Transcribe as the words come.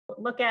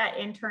look at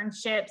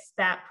internships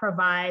that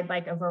provide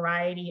like a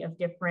variety of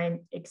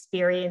different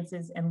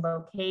experiences and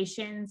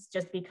locations,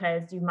 just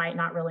because you might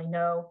not really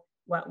know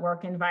what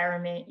work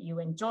environment you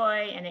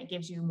enjoy, and it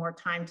gives you more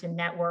time to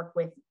network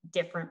with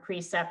different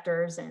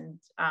preceptors and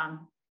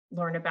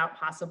learn about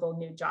possible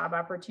new job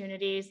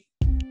opportunities.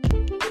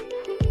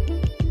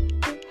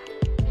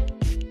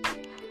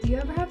 Do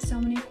you ever have so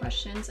many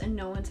questions and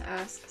no one to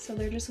ask, so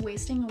they're just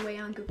wasting away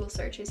on Google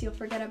searches you'll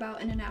forget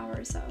about in an hour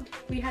or so?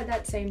 We had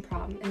that same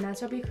problem, and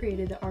that's why we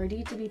created the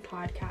RD2BE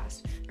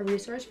podcast, a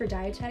resource for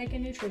dietetic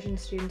and nutrition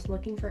students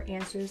looking for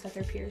answers that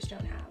their peers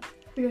don't have.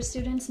 We are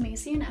students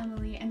Macy and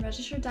Emily and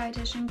registered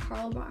dietitian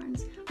Carl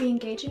Barnes. We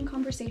engage in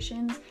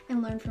conversations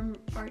and learn from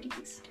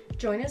RDs.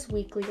 Join us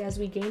weekly as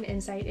we gain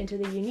insight into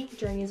the unique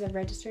journeys of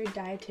registered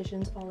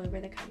dietitians all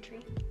over the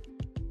country.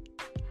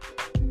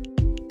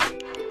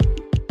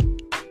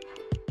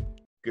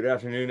 Good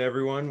afternoon,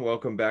 everyone.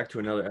 Welcome back to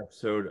another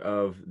episode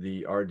of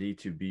the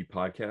RD2BE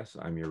podcast.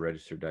 I'm your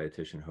registered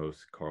dietitian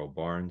host, Carl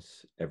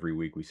Barnes. Every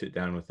week we sit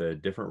down with a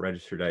different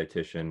registered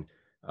dietitian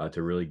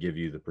to really give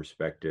you the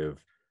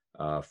perspective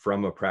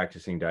from a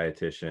practicing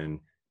dietitian,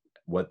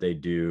 what they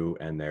do,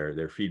 and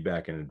their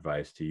feedback and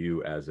advice to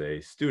you as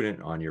a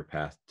student on your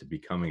path to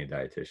becoming a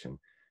dietitian.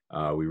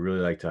 We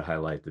really like to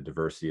highlight the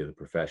diversity of the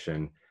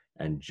profession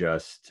and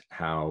just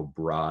how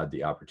broad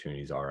the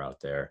opportunities are out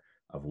there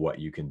of what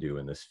you can do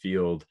in this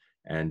field.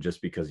 And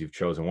just because you've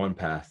chosen one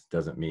path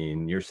doesn't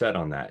mean you're set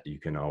on that. You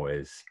can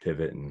always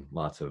pivot and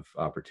lots of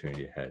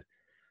opportunity ahead.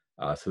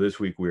 So this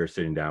week we are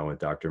sitting down with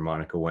Dr.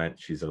 Monica Whent.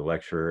 She's a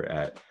lecturer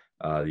at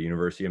the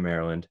University of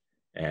Maryland,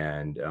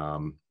 and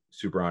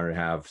super honored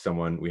to have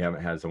someone. We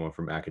haven't had someone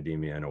from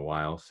academia in a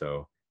while.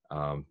 So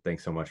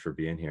thanks so much for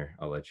being here.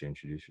 I'll let you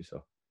introduce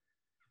yourself.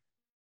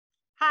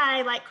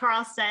 Hi, like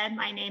Carl said,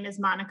 my name is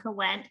Monica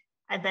Whent.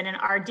 I've been an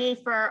RD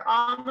for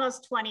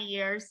almost 20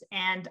 years,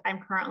 and I'm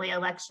currently a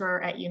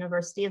lecturer at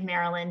University of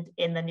Maryland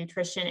in the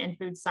Nutrition and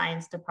Food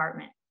Science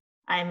Department.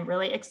 I'm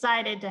really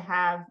excited to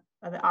have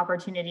the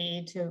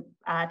opportunity to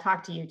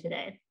talk to you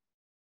today.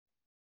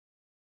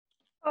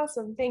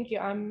 Awesome, thank you.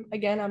 I'm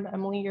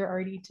Emily, your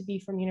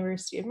RD2BE from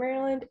University of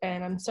Maryland,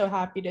 and I'm so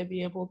happy to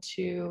be able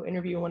to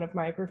interview one of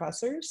my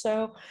professors.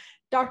 So,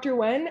 Dr.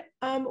 Whent,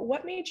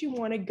 what made you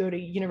want to go to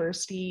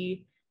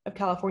University of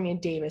California,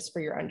 Davis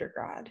for your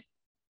undergrad?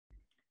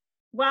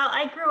 Well,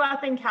 I grew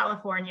up in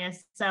California,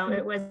 so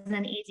it was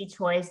an easy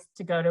choice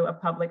to go to a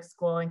public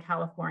school in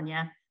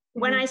California.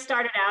 When I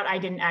started out, I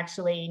didn't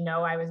actually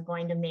know I was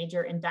going to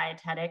major in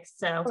dietetics.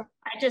 So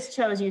I just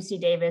chose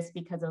UC Davis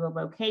because of the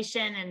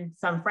location, and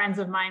some friends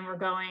of mine were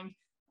going.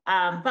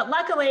 But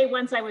luckily,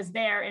 once I was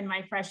there in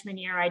my freshman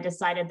year, I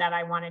decided that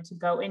I wanted to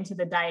go into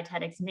the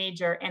dietetics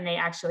major, and they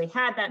actually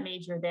had that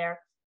major there.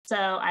 So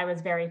I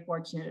was very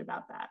fortunate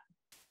about that.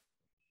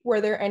 Were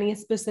there any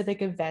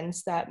specific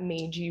events that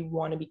made you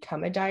want to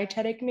become a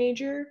dietetic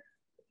major,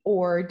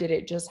 or did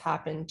it just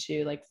happen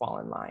to fall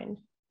in line?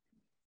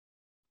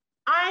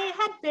 I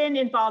had been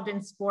involved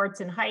in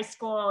sports in high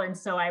school, and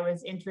so I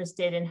was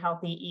interested in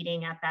healthy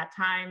eating at that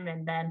time.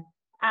 And then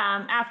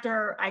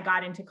after I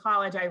got into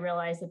college, I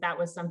realized that that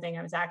was something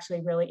I was actually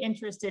really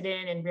interested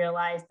in, and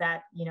realized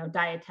that,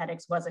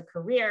 dietetics was a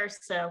career.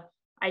 So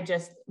I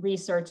just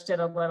researched it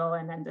a little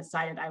and then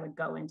decided I would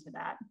go into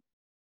that.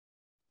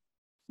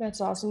 That's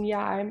awesome.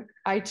 Yeah,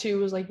 I too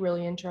was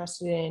really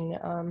interested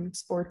in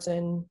sports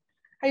in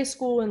high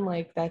school,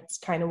 and that's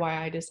kind of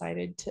why I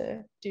decided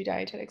to do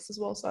dietetics as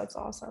well. So that's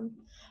awesome.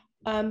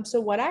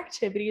 So what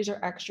activities or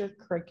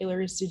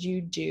extracurriculars did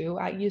you do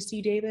at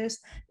UC Davis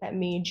that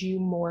made you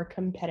more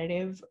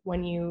competitive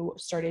when you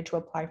started to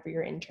apply for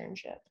your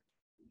internship?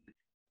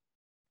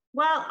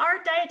 Well,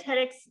 our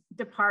dietetics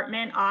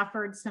department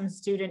offered some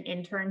student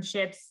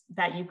internships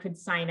that you could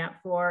sign up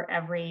for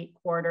every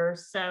quarter.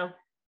 So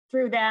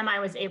through them, I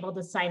was able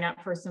to sign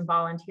up for some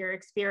volunteer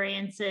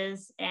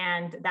experiences,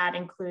 and that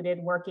included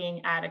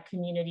working at a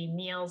community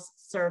meals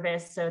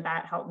service. So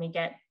that helped me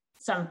get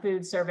some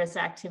food service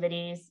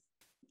activities.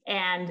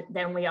 And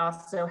then we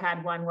also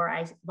had one where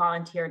I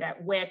volunteered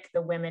at WIC,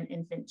 the Women,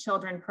 Infant,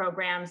 Children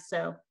program.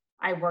 So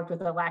I worked with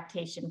a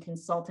lactation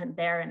consultant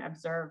there and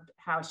observed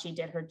how she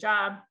did her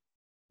job.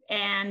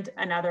 And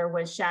another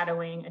was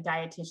shadowing a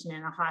dietitian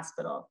in a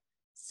hospital.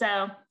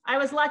 So I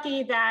was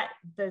lucky that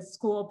the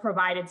school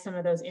provided some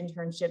of those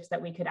internships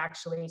that we could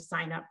actually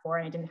sign up for,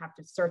 and I didn't have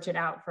to search it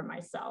out for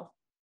myself.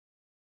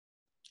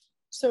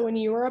 So when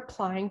you were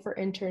applying for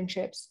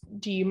internships,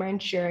 do you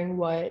mind sharing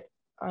what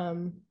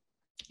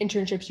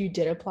internships you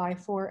did apply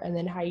for, and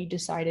then how you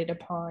decided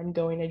upon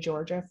going to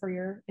Georgia for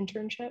your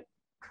internship?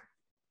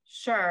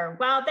 Sure.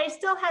 Well, they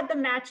still had the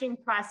matching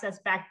process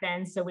back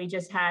then, so we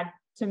just had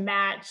to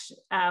match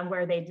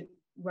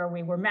where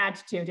we were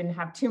matched to. Didn't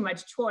have too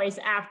much choice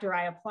after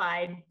I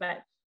applied,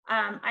 but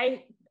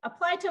I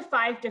applied to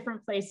 5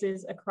 different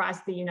places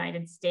across the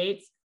United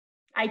States.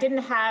 I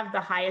didn't have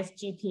the highest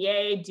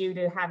GPA due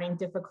to having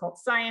difficult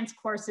science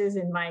courses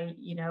in my,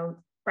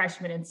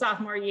 freshman and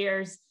sophomore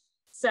years.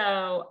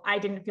 So I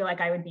didn't feel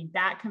like I would be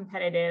that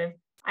competitive.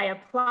 I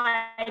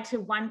applied to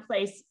one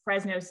place,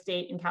 Fresno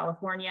State in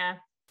California.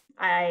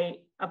 I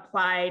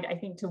applied, I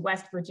think, to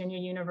West Virginia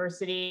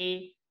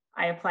University.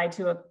 I applied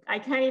to I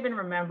can't even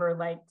remember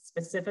like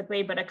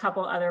specifically, but a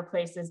couple other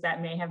places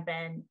that may have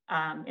been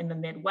in the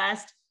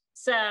Midwest.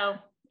 So,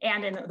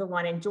 and in the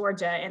one in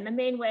Georgia. And the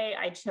main way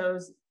I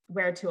chose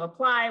where to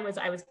apply was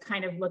I was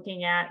kind of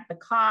looking at the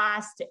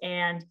cost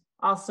and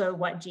also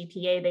what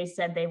GPA they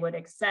said they would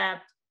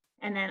accept.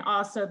 And then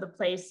also the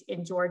place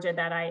in Georgia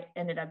that I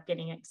ended up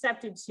getting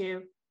accepted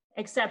to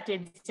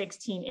accepted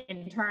 16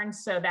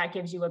 interns. So that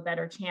gives you a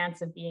better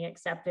chance of being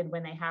accepted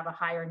when they have a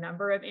higher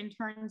number of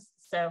interns.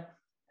 So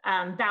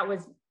that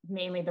was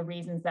mainly the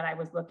reasons that I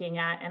was looking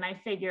at. And I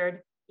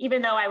figured,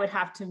 even though I would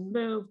have to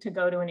move to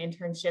go to an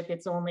internship,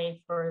 it's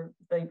only for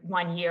the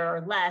 1 year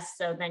or less.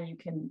 So then you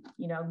can,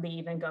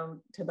 leave and go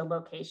to the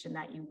location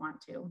that you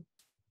want to.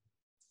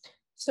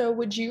 So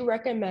would you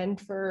recommend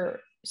for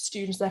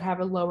students that have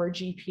a lower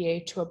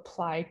GPA to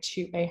apply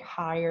to a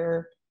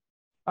higher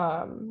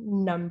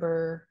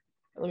number?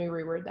 Let me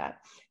reword that.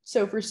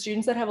 So for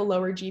students that have a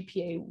lower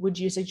GPA, would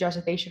you suggest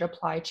that they should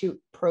apply to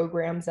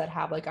programs that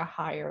have like a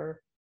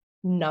higher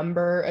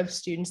number of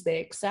students they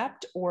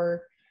accept?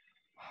 Or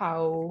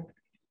how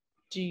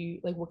do you,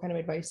 like, what kind of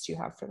advice do you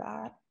have for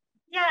that?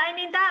 Yeah, I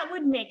mean, that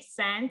would make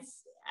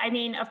sense. I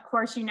mean, of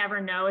course, you never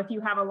know. If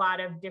you have a lot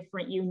of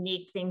different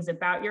unique things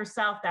about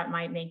yourself, that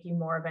might make you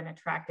more of an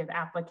attractive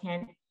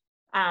applicant.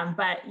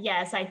 But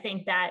yes, I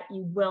think that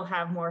you will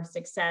have more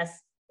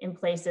success in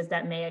places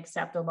that may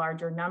accept a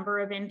larger number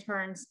of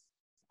interns.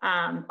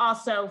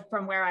 Also,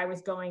 from where I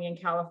was going in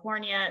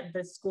California,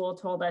 the school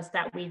told us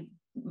that we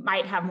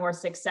might have more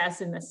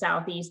success in the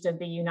southeast of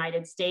the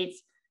United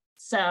States.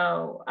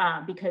 So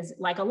because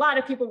like a lot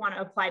of people want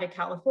to apply to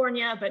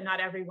California, but not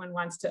everyone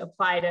wants to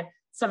apply to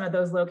some of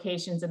those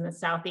locations in the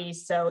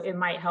southeast. So it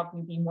might help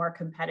you be more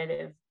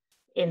competitive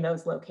in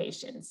those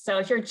locations. So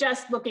if you're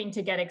just looking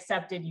to get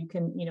accepted, you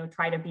can,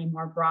 try to be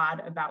more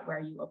broad about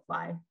where you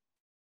apply.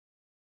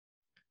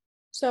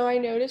 So I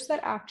noticed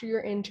that after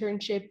your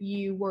internship,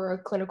 you were a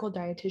clinical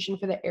dietitian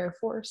for the Air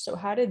Force. So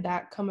how did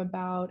that come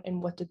about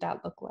and what did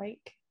that look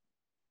like?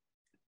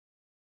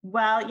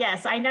 Well,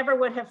 yes, I never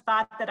would have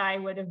thought that I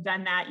would have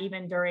done that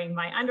even during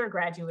my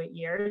undergraduate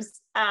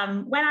years.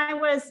 When I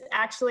was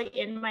actually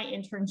in my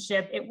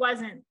internship, it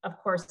wasn't, of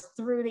course,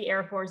 through the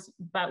Air Force,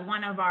 but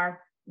one of our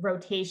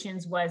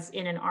rotations was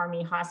in an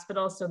Army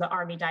hospital. So the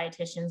Army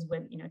dietitians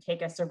would,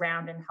 take us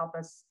around and help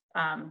us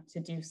to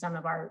do some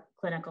of our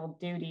clinical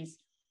duties.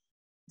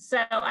 So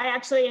I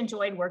actually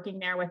enjoyed working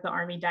there with the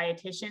Army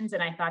dietitians,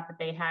 and I thought that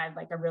they had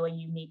like a really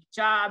unique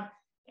job.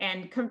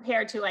 And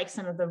compared to like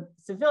some of the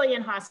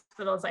civilian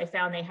hospitals, I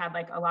found they had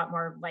like a lot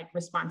more like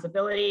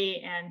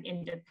responsibility and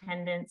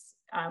independence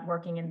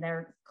working in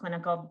their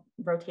clinical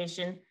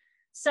rotation.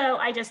 So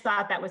I just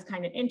thought that was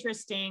kind of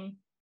interesting.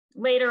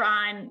 Later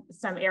on,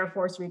 some Air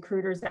Force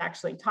recruiters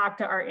actually talked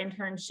to our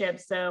internship.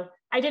 So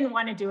I didn't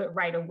want to do it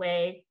right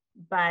away,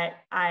 but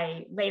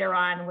I later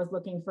on was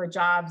looking for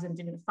jobs and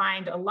didn't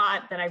find a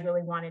lot that I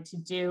really wanted to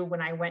do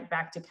when I went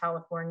back to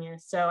California.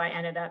 So I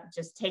ended up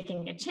just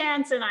taking a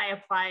chance and I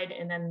applied,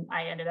 and then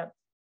I ended up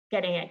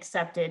getting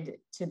accepted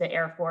to the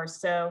Air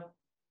Force. So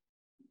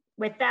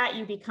with that,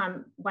 you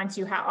become, once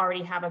you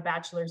already have a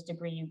bachelor's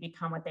degree, you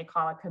become what they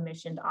call a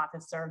commissioned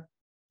officer,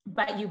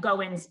 but you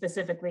go in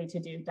specifically to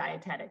do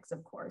dietetics,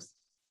 of course.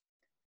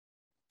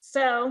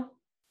 So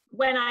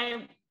when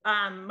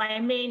my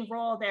main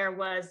role there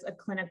was a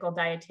clinical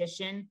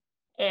dietitian,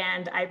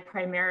 and I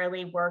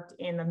primarily worked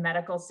in the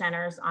medical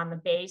centers on the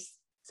base.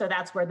 So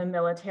that's where the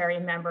military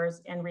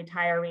members and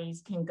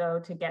retirees can go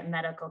to get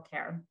medical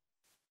care.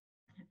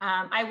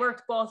 I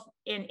worked both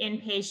in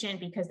inpatient,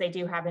 because they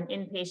do have an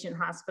inpatient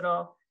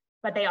hospital,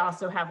 but they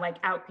also have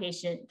like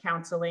outpatient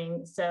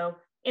counseling. So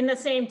in the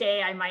same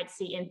day, I might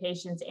see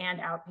inpatients and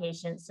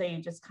outpatients. So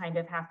you just kind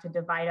of have to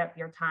divide up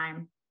your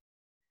time.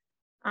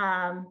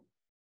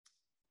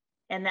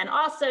 And then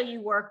also you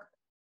work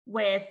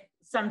with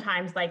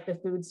sometimes like the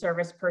food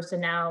service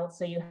personnel.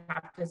 So you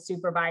have to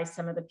supervise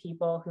some of the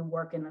people who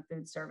work in the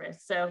food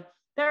service. So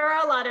there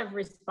are a lot of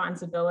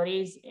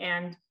responsibilities,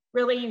 and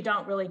really you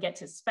don't really get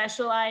to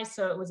specialize.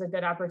 So it was a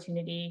good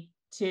opportunity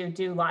to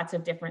do lots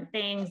of different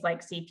things,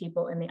 like see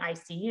people in the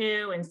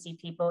ICU and see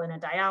people in a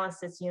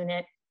dialysis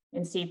unit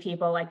and see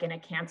people like in a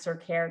cancer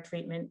care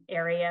treatment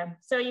area.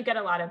 So you get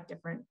a lot of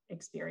different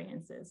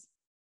experiences.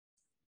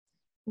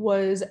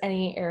 Was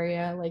any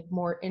area like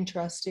more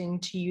interesting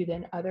to you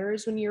than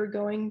others when you were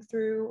going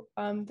through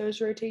those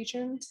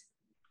rotations?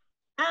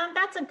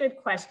 That's a good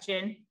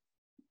question.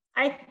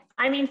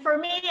 I mean, for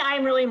me,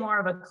 I'm really more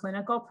of a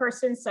clinical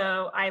person,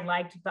 so I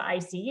liked the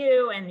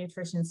ICU and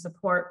nutrition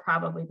support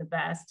probably the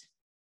best.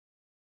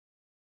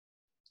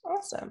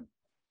 Awesome.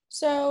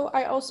 So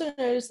I also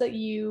noticed that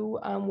you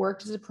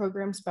worked as a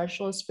program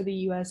specialist for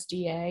the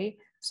USDA.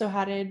 So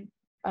how did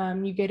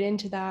you get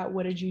into that?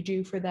 What did you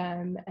do for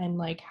them? And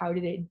like, how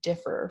did it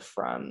differ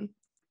from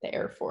the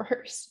Air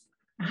Force?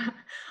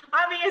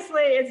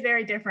 Obviously, it's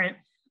very different.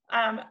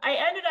 I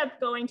ended up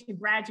going to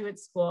graduate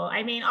school.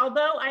 I mean,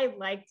 although I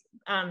liked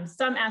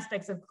some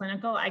aspects of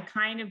clinical, I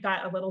kind of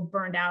got a little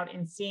burned out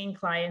in seeing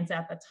clients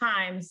at the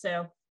time.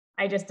 So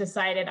I just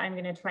decided I'm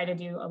going to try to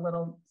do a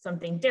little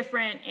something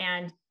different.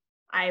 And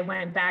I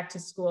went back to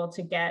school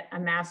to get a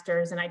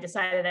master's, and I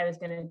decided I was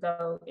going to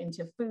go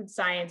into food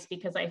science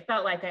because I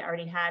felt like I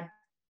already had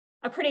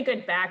a pretty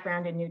good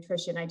background in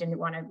nutrition. I didn't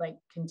want to like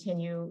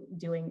continue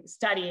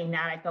studying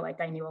that. I felt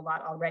like I knew a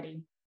lot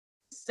already.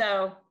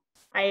 So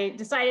I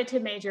decided to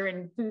major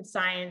in food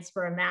science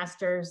for a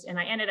master's, and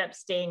I ended up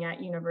staying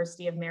at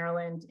University of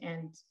Maryland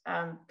and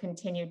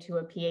continued to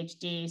a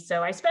PhD.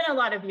 So I spent a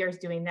lot of years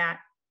doing that.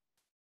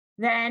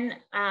 Then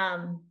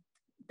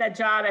the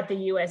job at the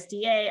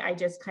USDA, I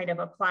just kind of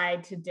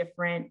applied to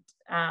different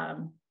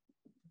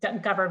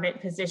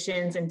government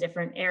positions in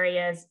different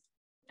areas.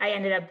 I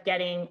ended up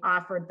getting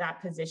offered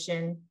that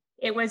position.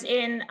 It was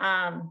in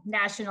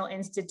National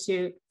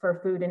Institute for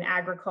Food and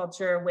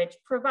Agriculture, which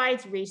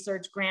provides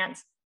research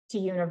grants to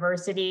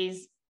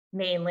universities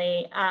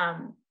mainly,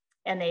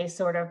 and they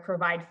sort of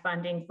provide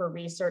funding for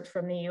research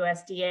from the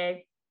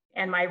USDA.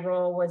 And my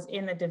role was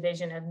in the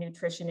Division of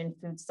Nutrition and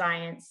Food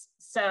Science.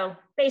 So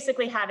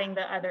basically having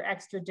the other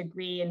extra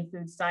degree in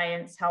food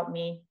science helped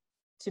me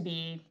to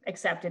be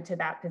accepted to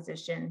that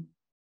position.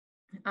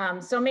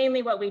 So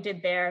mainly what we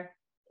did there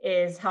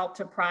is help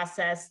to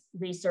process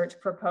research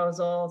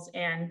proposals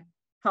and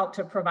help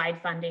to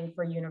provide funding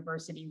for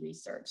university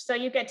research. So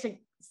you get to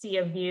see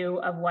a view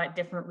of what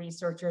different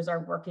researchers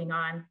are working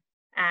on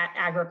at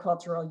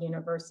agricultural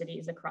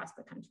universities across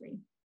the country.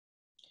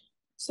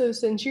 So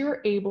since you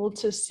were able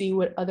to see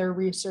what other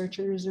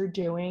researchers are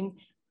doing,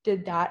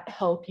 did that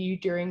help you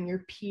during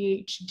your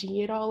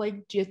PhD at all?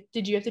 Like,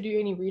 did you have to do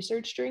any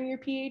research during your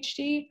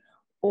PhD,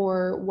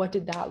 or what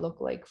did that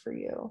look like for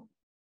you?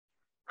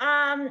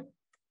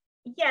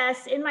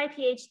 Yes, in my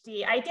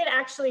PhD, I did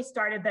actually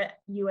started the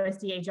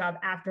USDA job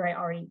after I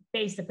already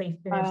basically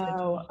finished the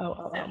PhD. So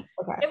okay.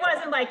 It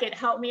wasn't like it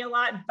helped me a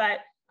lot,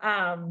 but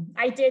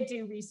I did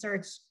do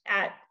research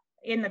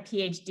in the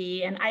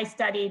PhD, and I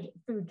studied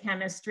food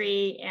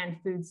chemistry and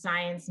food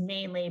science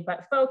mainly,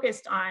 but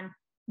focused on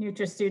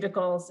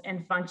nutraceuticals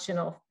and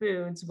functional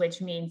foods, which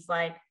means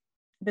like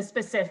the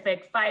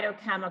specific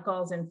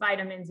phytochemicals and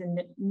vitamins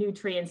and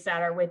nutrients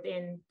that are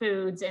within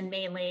foods, and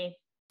mainly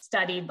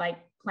studied like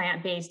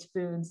plant-based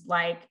foods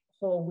like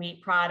whole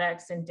wheat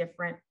products and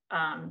different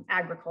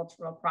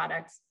agricultural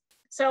products.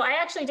 So I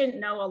actually didn't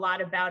know a lot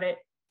about it,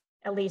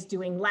 at least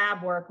doing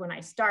lab work when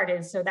I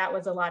started. So that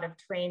was a lot of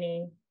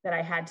training that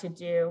I had to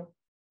do.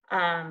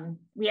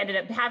 We ended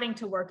up having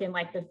to work in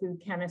like the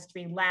food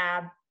chemistry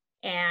lab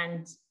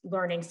and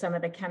learning some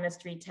of the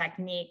chemistry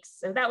techniques.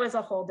 So that was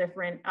a whole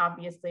different,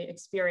 obviously,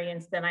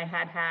 experience than I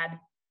had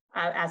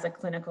as a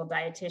clinical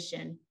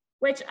dietitian,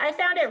 which I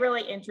found it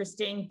really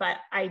interesting, but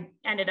I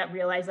ended up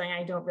realizing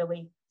I don't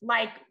really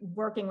like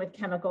working with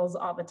chemicals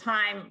all the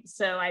time.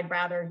 So I'd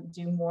rather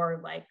do more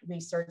like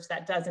research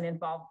that doesn't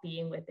involve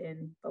being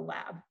within the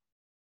lab.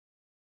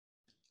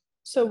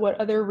 So what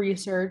other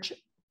research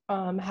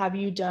have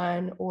you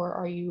done or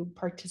are you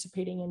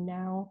participating in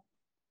now?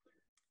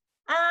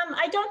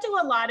 I don't do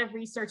a lot of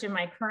research in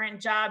my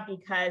current job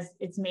because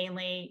it's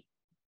mainly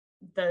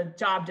the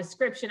job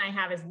description I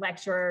have is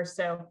lecturer.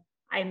 So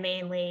I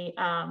mainly,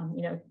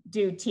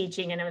 do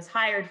teaching, and I was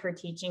hired for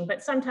teaching,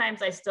 but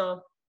sometimes I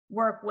still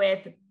work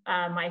with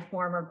my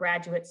former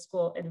graduate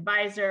school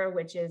advisor,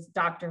 which is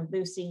Dr.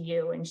 Lucy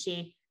Yu, and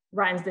she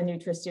runs the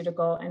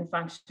Nutraceutical and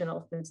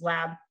Functional Foods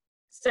Lab.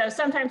 So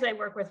sometimes I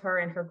work with her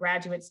and her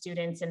graduate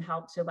students and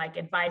help to like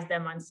advise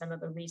them on some of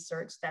the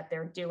research that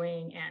they're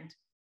doing and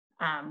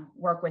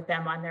work with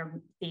them on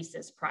their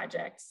thesis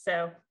projects.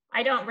 So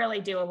I don't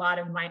really do a lot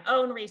of my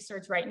own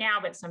research right now,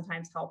 but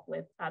sometimes help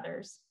with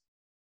others.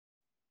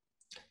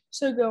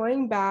 So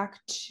going back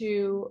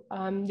to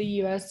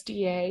the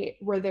USDA,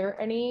 were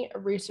there any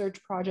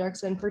research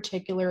projects in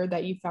particular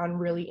that you found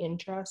really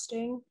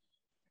interesting?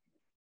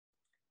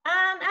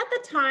 At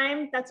the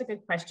time, that's a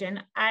good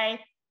question. I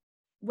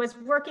was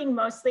working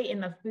mostly in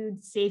the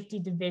food safety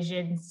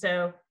division.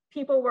 So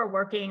people were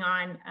working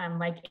on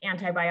like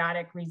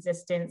antibiotic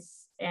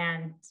resistance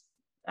and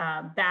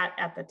that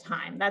at the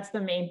time. That's the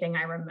main thing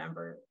I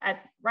remember.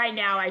 Right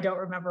now, I don't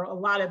remember a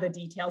lot of the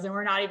details, and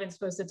we're not even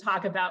supposed to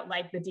talk about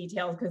like the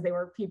details because they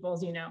were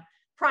people's,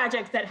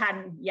 projects that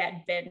hadn't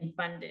yet been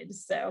funded.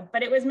 So,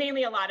 but it was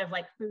mainly a lot of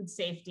like food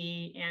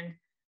safety and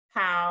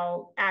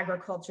how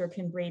agriculture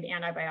can breed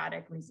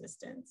antibiotic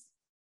resistance.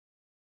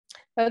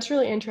 That's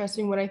really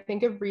interesting. When I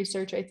think of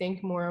research, I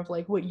think more of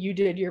like what you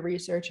did your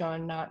research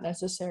on, not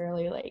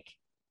necessarily like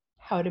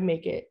how to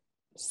make it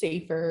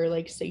safer,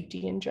 like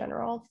safety in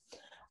general.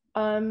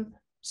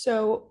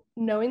 So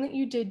knowing that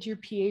you did your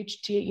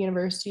PhD at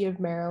University of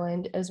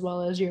Maryland as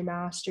well as your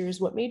master's,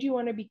 what made you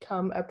want to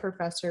become a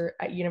professor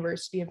at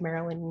University of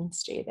Maryland and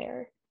stay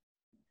there?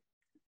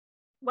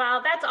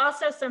 Well, that's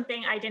also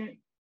something I didn't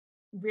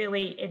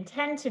really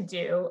intend to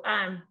do.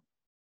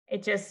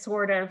 it just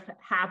sort of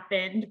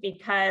happened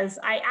because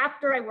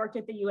after I worked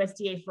at the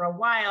USDA for a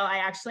while, I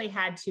actually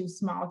had 2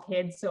 small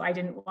kids, so I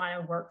didn't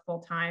want to work full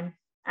time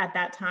at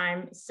that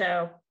time.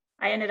 So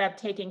I ended up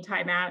taking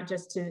time out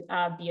just to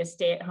be a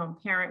stay-at-home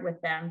parent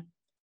with them.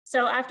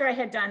 So after I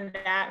had done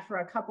that for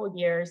a couple of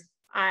years,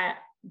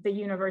 the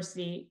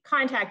university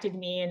contacted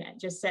me and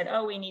just said,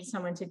 oh, we need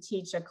someone to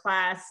teach a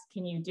class.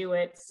 Can you do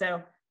it?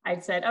 So I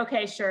said,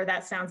 okay, sure.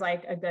 That sounds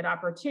like a good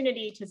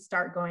opportunity to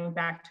start going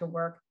back to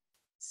work.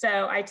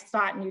 So I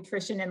taught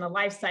nutrition in the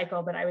life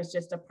cycle, but I was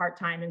just a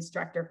part-time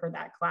instructor for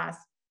that class.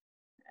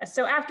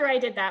 So after I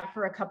did that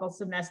for a couple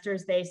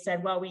semesters, they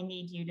said, well, we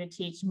need you to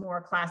teach more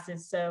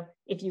classes. So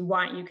if you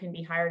want, you can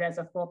be hired as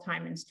a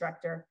full-time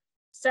instructor.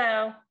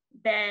 So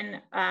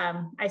then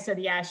I said,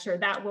 yeah, sure,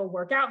 that will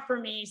work out for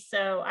me.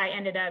 So I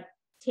ended up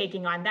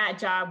taking on that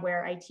job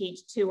where I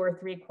teach 2 or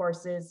 3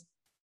 courses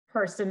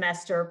per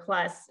semester,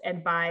 plus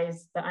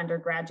advise the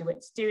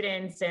undergraduate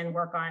students and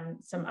work on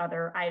some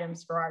other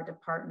items for our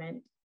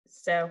department.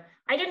 So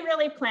I didn't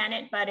really plan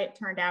it, but it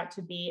turned out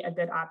to be a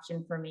good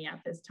option for me at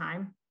this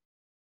time.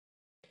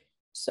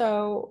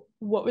 So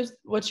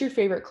what's your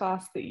favorite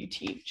class that you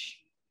teach?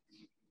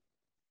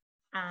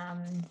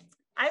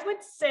 I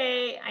would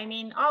say, I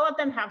mean, all of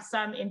them have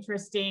some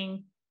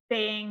interesting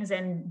things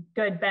and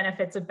good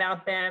benefits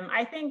about them.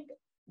 I think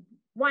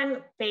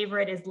one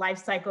favorite is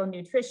life cycle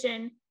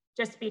nutrition,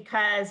 just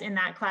because in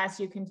that class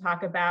you can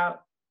talk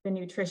about the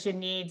nutrition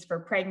needs for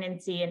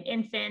pregnancy and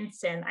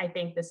infants. And I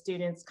think the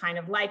students kind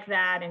of like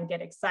that and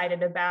get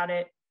excited about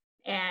it.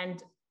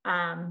 And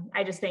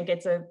I just think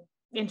it's an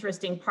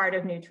interesting part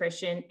of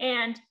nutrition.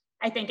 And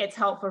I think it's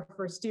helpful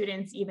for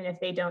students, even if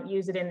they don't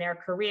use it in their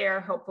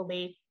career.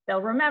 Hopefully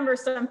they'll remember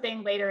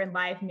something later in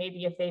life,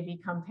 maybe if they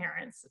become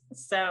parents.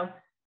 So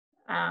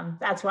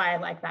that's why I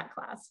like that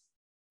class.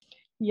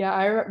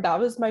 Yeah, that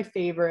was my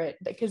favorite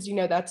because,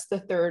 that's the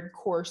 3rd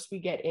course we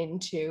get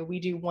into. We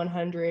do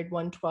 100,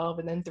 112,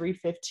 and then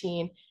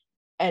 315.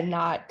 And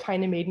that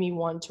kind of made me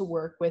want to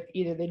work with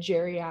either the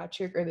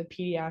geriatric or the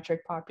pediatric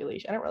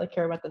population. I don't really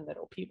care about the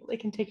middle people. They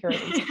can take care of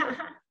themselves.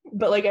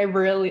 But I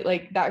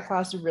really, that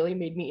class really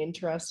made me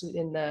interested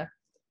in the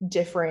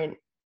different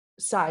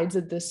sides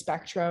of the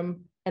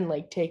spectrum and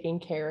taking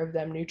care of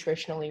them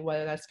nutritionally,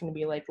 whether that's going to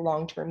be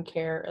long-term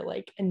care or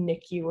a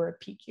NICU or a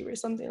PICU or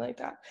something like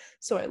that.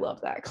 So I love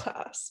that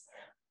class.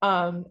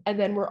 And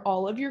then were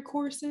all of your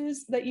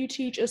courses that you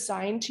teach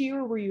assigned to you,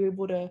 or were you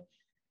able to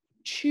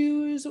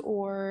choose,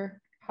 or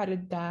how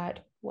did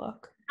that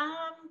look?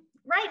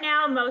 Right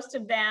now, most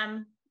of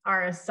them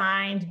are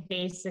assigned.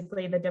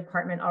 Basically, the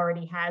department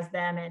already has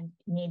them and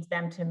needs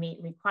them to meet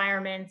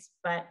requirements.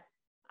 But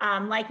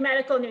like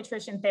medical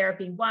nutrition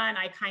therapy 1,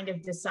 I kind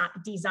of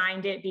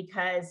designed it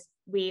because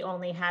we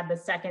only had the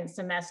 2nd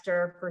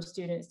semester for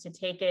students to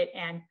take it.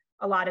 And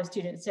a lot of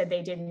students said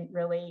they didn't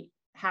really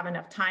have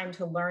enough time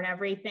to learn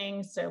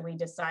everything. So we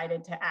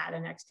decided to add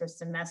an extra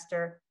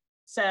semester.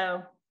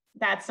 So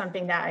that's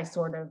something that I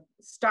sort of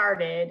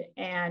started.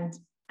 And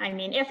I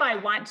mean, if I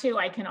want to,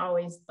 I can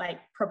always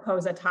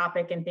propose a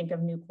topic and think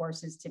of new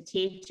courses to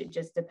teach. It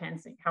just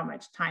depends on how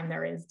much time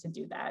there is to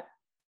do that.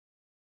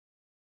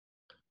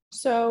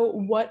 So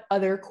what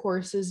other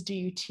courses do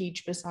you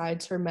teach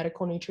besides for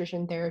medical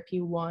nutrition therapy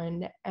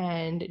 1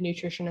 and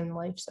nutrition and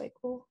life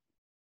cycle?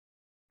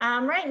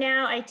 Right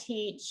now I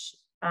teach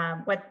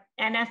what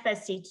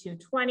NFSC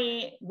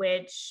 220,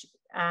 which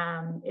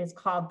is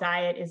called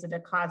Diet, Is It a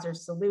Cause or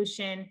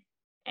Solution?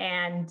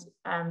 And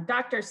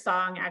Dr.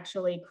 Song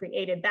actually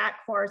created that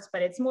course,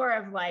 but it's more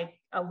of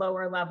a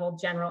lower level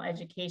general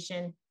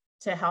education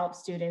to help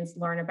students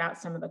learn about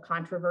some of the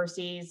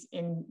controversies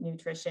in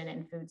nutrition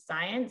and food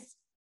science.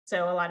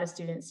 So a lot of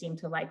students seem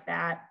to like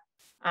that.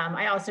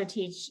 I also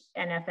teach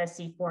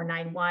NFSC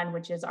 491,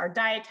 which is our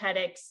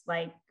dietetics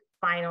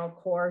final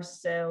course.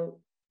 So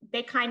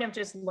they kind of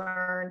just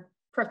learn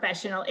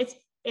professional,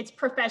 it's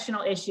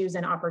professional issues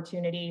and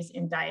opportunities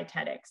in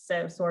dietetics.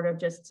 So sort of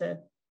just to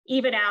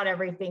even out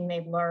everything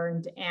they've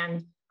learned.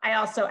 And I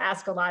also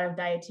ask a lot of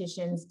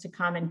dietitians to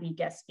come and be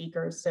guest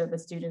speakers so the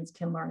students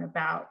can learn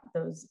about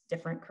those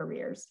different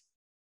careers.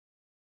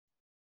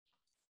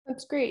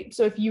 That's great.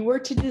 So if you were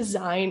to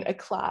design a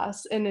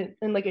class in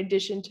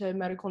addition to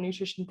medical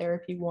nutrition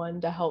therapy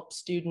 1 to help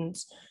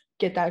students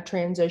get that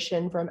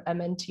transition from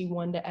MNT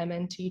 1 to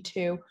MNT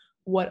 2,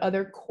 what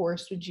other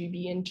course would you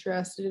be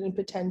interested in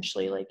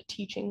potentially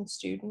teaching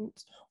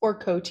students or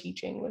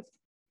co-teaching with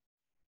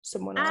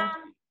someone else?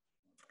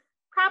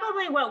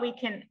 Probably what we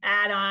can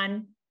add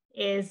on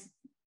is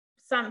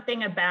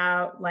something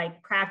about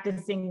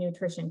practicing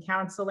nutrition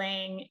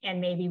counseling,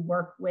 and maybe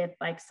work with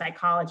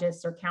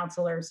psychologists or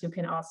counselors who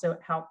can also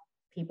help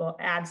people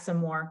add some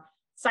more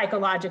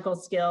psychological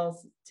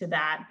skills to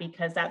that,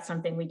 because that's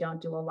something we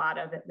don't do a lot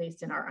of, at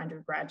least in our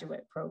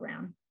undergraduate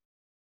program.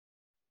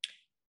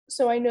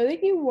 So I know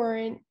that you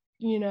weren't,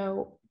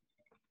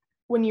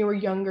 when you were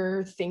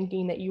younger,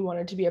 thinking that you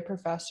wanted to be a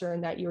professor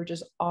and that you were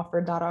just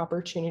offered that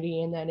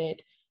opportunity and then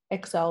it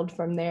excelled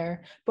from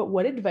there. But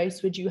what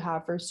advice would you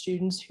have for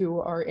students who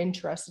are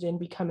interested in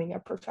becoming a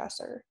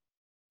professor?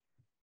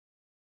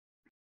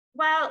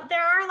 Well,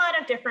 there are a lot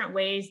of different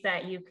ways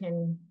that you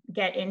can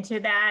get into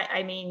that.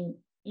 I mean,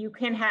 you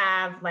can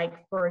have,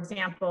 like, for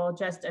example,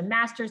 just a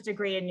master's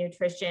degree in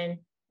nutrition.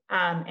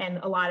 And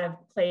a lot of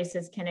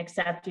places can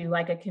accept you,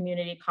 like a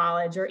community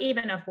college, or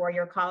even a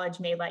four-year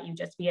college may let you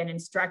just be an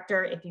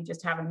instructor if you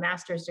just have a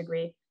master's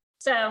degree.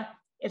 So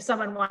if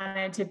someone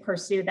wanted to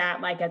pursue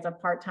that, like as a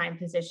part-time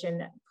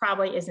position,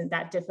 probably isn't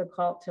that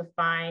difficult to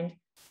find.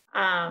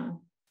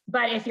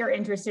 But if you're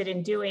interested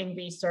in doing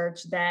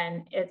research,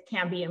 then it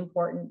can be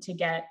important to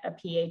get a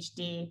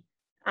PhD.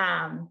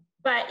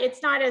 But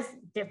it's not as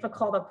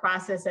difficult a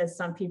process as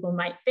some people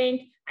might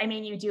think. I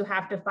mean, you do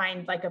have to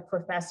find like a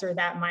professor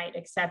that might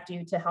accept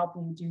you to help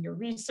you do your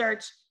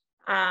research.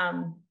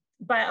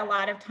 But a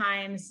lot of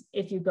times,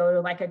 if you go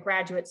to like a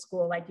graduate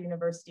school like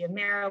University of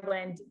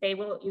Maryland, they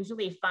will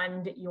usually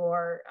fund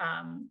your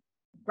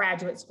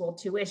graduate school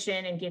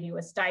tuition and give you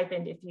a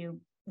stipend if you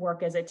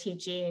work as a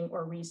teaching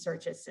or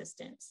research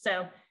assistant.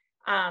 So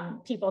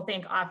people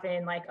think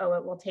often like, oh,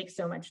 it will take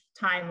so much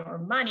time or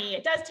money.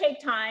 It does take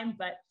time,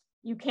 but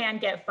you can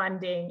get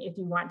funding if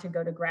you want to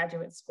go to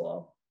graduate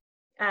school.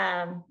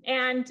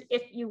 And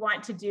if you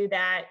want to do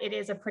that, it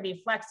is a pretty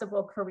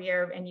flexible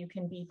career, and you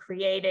can be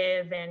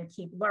creative and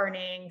keep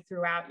learning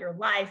throughout your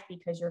life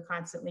because you're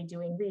constantly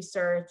doing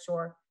research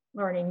or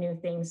learning new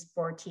things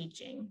for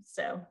teaching.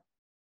 So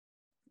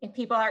if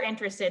people are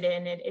interested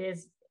in it, it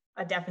is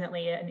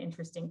definitely an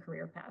interesting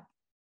career path.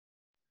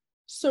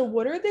 So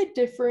what are the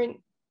different,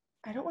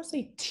 I don't want to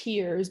say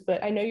tiers,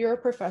 but I know you're a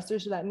professor,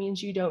 so that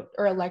means you don't,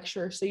 or a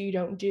lecturer, so you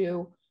don't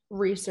do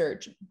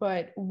research,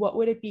 but what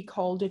would it be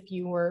called if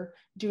you were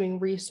doing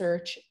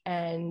research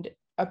and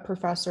a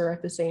professor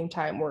at the same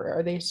time, or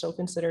are they still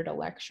considered a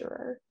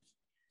lecturer?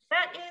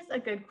 That is a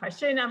good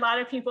question. A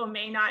lot of people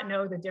may not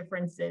know the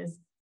differences.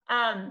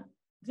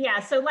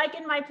 Yeah, so like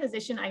in my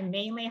position, I'm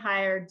mainly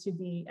hired to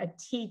be a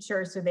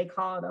teacher, so they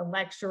call it a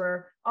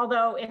lecturer.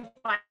 Although if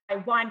I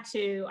want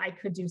to, I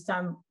could do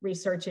some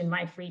research in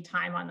my free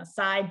time on the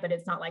side, but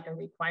it's not like a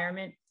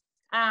requirement.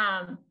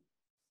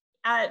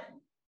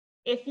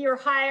 If you're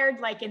hired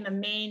like in the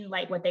main,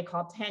 like what they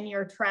call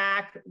tenure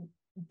track,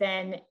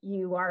 then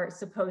you are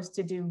supposed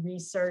to do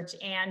research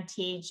and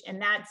teach,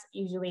 and that's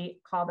usually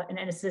called an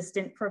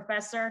assistant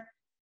professor.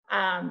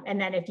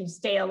 And then if you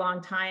stay a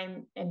long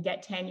time and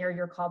get tenure,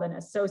 you're called an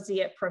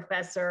associate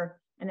professor.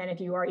 And then if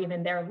you are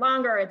even there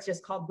longer, it's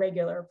just called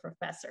regular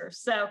professor.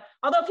 So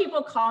although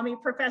people call me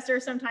professor,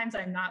 sometimes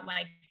I'm not,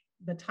 like,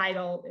 the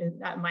title,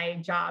 my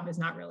job is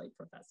not really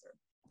professor.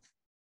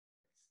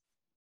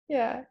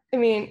 Yeah, I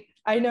mean,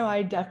 I know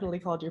I definitely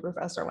called you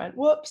Professor Whent.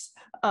 Whoops.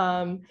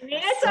 I mean,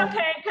 it's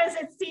okay, because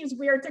it seems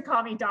weird to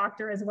call me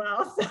doctor as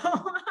well.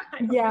 So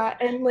yeah,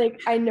 and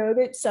like I know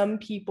that some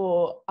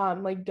people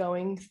like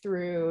going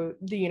through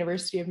the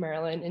University of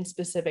Maryland in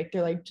specific,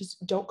 they're like,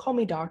 just don't call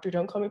me doctor,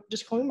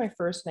 just call me my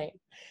first name.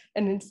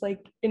 And it's like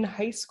in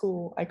high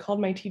school, I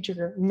called my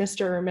teacher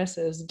Mr. or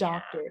Mrs.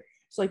 Doctor. Yeah.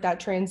 So like that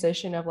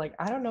transition of like,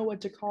 I don't know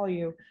what to call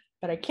you,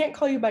 but I can't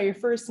call you by your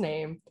first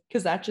name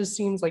because that just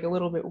seems like a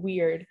little bit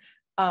weird.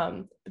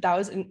 But that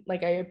was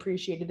like, I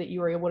appreciated that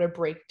you were able to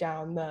break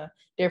down the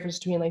difference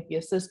between like the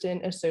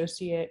assistant,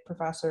 associate,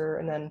 professor,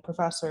 and then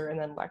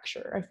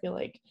lecturer. I feel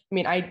like, I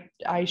mean,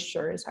 I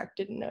sure as heck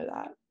didn't know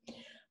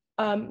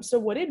that. So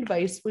what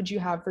advice would you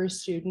have for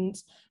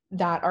students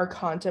that are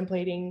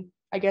contemplating,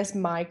 I guess,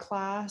 my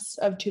class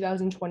of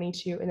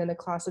 2022 and then the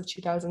class of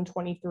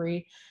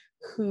 2023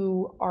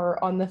 who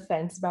are on the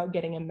fence about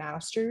getting a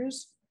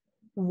master's?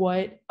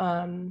 What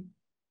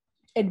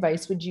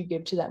advice would you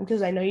give to them?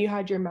 Because I know you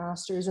had your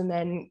master's and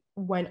then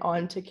went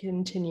on to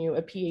continue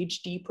a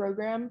PhD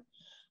program.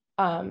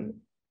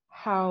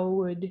 How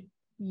would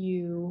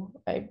you,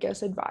 I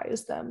guess,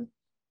 advise them?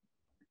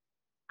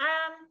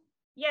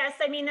 Yes,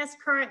 I mean, this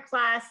current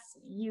class,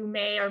 you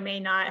may or may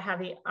not have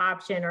the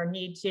option or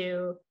need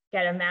to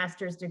get a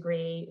master's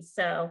degree.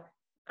 So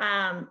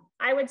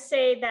I would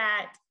say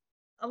that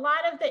a lot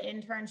of the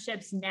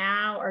internships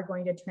now are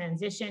going to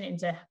transition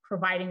into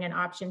providing an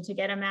option to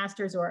get a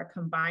master's or a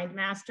combined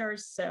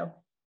master's. So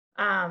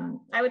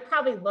I would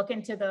probably look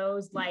into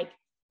those, like,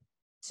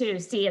 to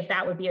see if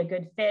that would be a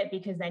good fit,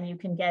 because then you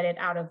can get it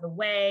out of the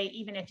way.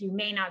 Even if you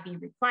may not be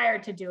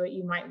required to do it,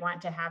 you might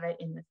want to have it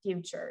in the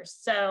future.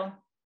 So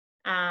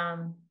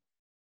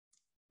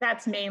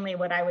that's mainly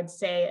what I would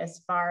say as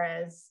far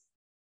as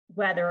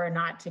whether or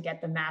not to get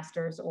the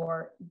master's,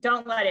 or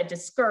don't let it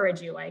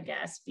discourage you, I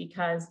guess,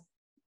 because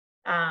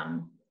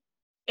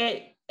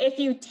if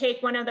you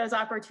take one of those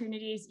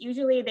opportunities,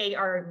 usually they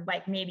are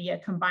like maybe a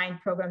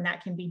combined program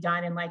that can be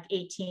done in like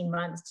 18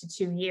 months to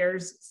 2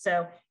 years.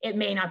 So it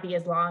may not be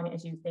as long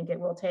as you think it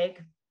will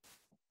take.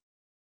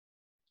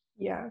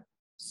 Yeah.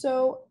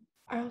 So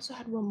I also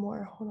had one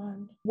more, hold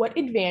on. What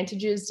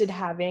advantages did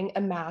having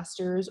a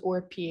master's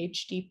or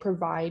PhD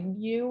provide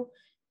you,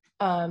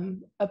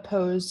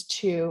 opposed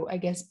to, I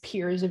guess,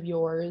 peers of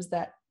yours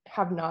that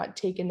have not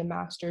taken the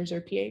master's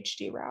or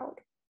PhD route?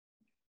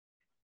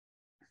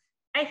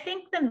 I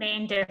think the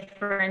main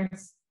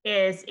difference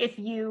is if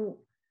you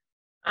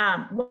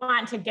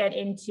want to get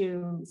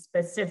into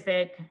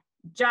specific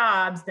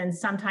jobs, then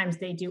sometimes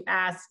they do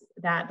ask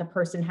that the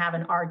person have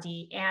an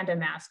RD and a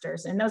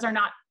master's. And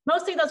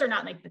mostly those are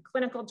not like the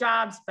clinical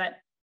jobs, but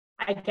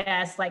I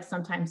guess like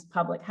sometimes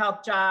public health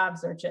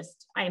jobs or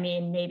just,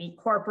 maybe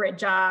corporate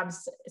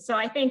jobs. So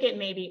I think it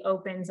maybe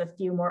opens a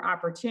few more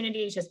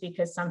opportunities just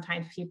because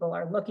sometimes people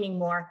are looking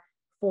more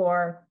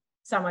for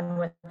someone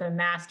with a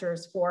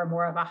master's for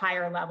more of a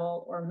higher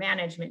level or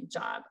management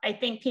job. I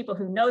think people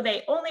who know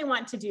they only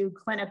want to do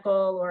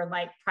clinical or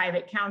like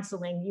private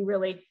counseling,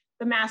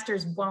 the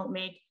master's won't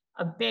make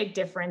a big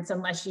difference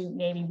unless you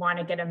maybe want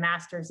to get a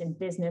master's in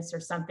business or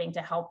something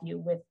to help you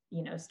with,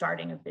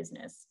 starting a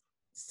business.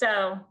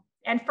 So,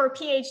 and for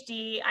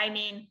PhD,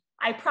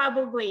 I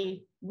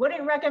probably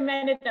wouldn't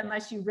recommend it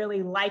unless you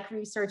really like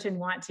research and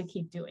want to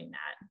keep doing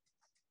that.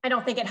 I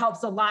don't think it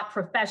helps a lot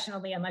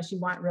professionally unless you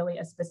want really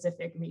a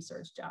specific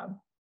research job.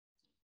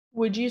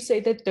 Would you say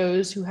that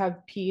those who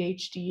have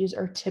PhDs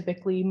are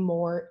typically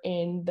more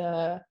in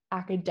the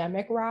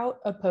academic route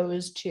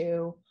opposed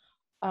to,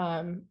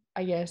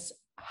 I guess,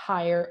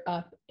 higher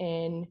up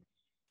in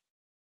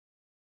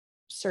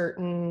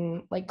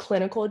certain like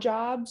clinical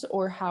jobs?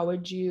 Or how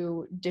would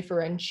you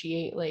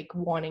differentiate like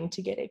wanting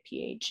to get a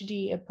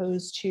PhD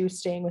opposed to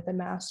staying with a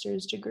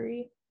master's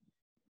degree?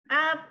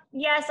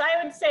 Yes,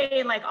 I would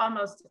say like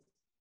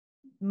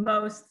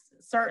most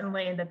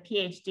certainly the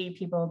PhD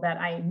people that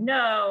I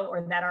know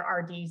or that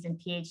are RDs and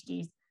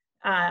PhDs,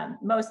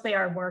 mostly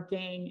are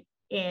working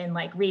in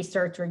like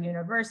research or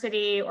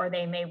university, or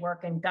they may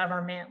work in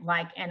government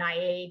like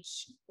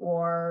NIH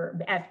or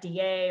the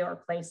FDA or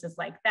places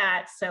like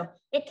that. So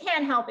it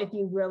can help if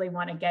you really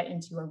want to get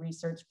into a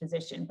research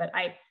position, but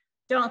I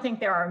don't think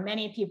there are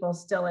many people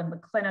still in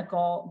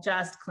the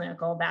just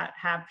clinical that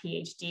have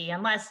PhD,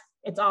 unless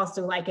it's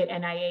also like at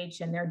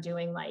NIH and they're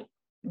doing like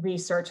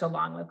research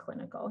along with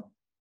clinical.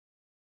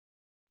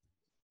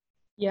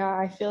 Yeah,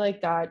 I feel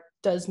like that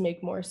does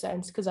make more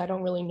sense because I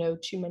don't really know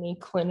too many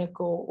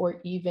clinical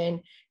or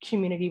even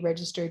community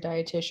registered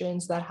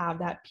dietitians that have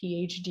that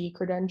PhD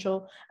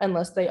credential,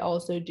 unless they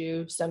also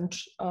do some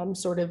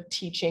sort of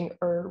teaching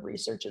or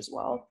research as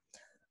well.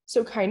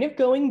 So kind of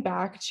going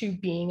back to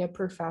being a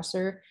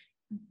professor,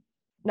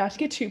 not to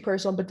get too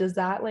personal, but does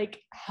that like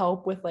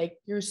help with like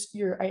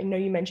your I know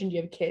you mentioned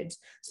you have kids.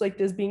 So like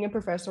does being a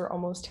professor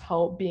almost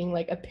help being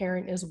like a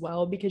parent as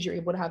well, because you're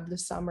able to have the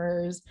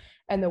summers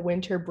and the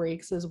winter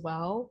breaks as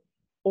well,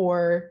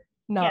 or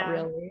not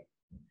really?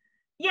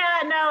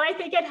 Yeah, no, I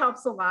think it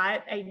helps a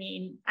lot. I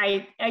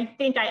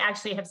think I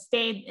actually have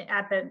stayed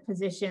at the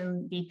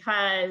position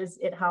because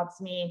it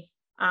helps me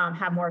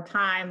have more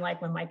time.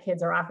 Like when my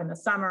kids are off in the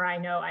summer, I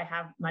know I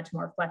have much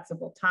more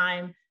flexible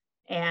time.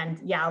 And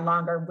yeah, a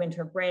longer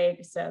winter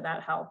break. So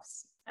that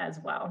helps as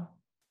well.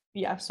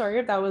 Yeah, sorry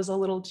if that was a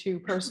little too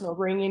personal,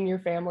 bring in your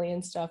family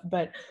and stuff,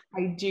 but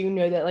I do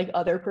know that like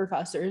other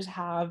professors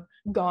have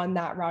gone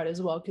that route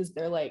as well, because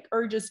they're like,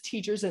 or just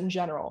teachers in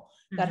general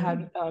that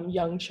have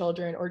young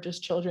children or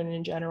just children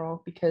in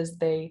general, because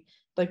they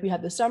like, we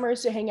have the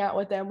summers to hang out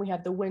with them, we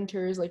have the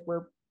winters, like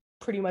we're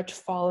pretty much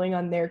following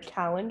on their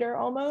calendar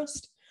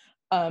almost.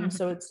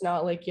 So it's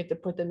not like you have to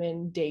put them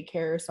in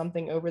daycare or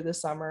something over the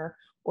summer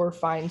or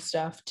find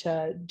stuff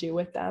to do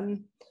with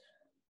them.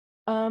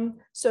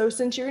 So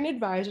since you're an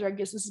advisor, I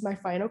guess this is my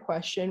final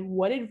question.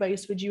 What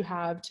advice would you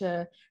have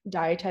to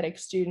dietetic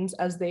students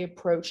as they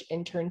approach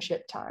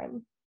internship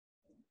time?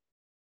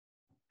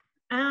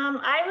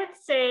 I would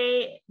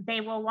say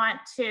they will want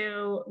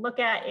to look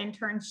at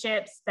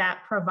internships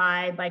that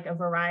provide like a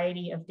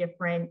variety of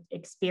different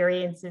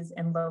experiences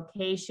and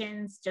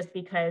locations, just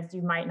because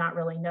you might not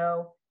really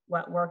know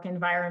what work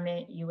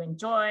environment you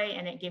enjoy,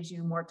 and it gives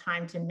you more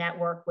time to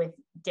network with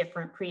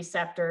different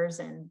preceptors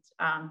and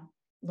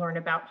learn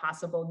about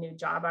possible new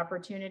job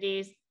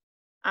opportunities.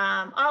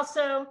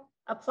 Also,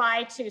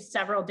 apply to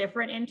several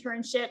different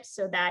internships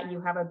so that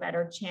you have a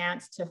better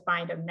chance to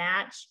find a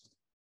match.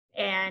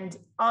 And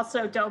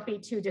also don't be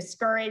too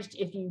discouraged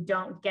if you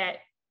don't get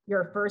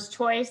your first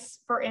choice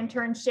for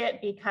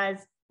internship, because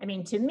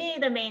to me,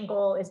 the main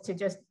goal is to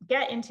just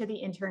get into the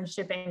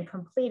internship and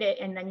complete it,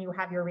 and then you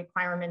have your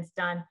requirements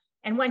done.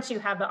 And once you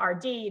have the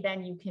RD,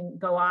 then you can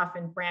go off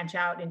and branch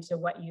out into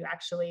what you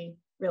actually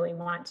really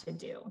want to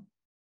do.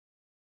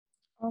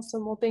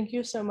 Awesome. Well, thank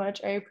you so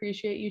much. I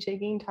appreciate you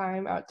taking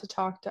time out to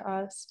talk to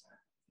us.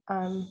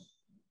 And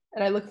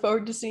I look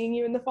forward to seeing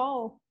you in the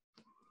fall.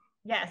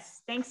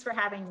 Yes, thanks for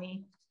having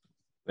me.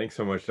 Thanks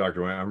so much,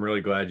 Dr. Whent. I'm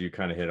really glad you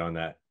kind of hit on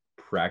that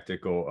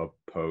practical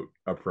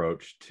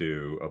approach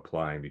to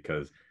applying,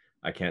 because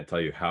I can't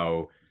tell you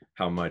how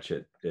much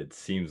it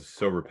seems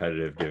so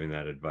repetitive giving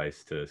that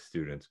advice to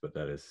students, but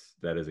that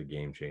is a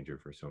game changer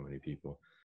for so many people.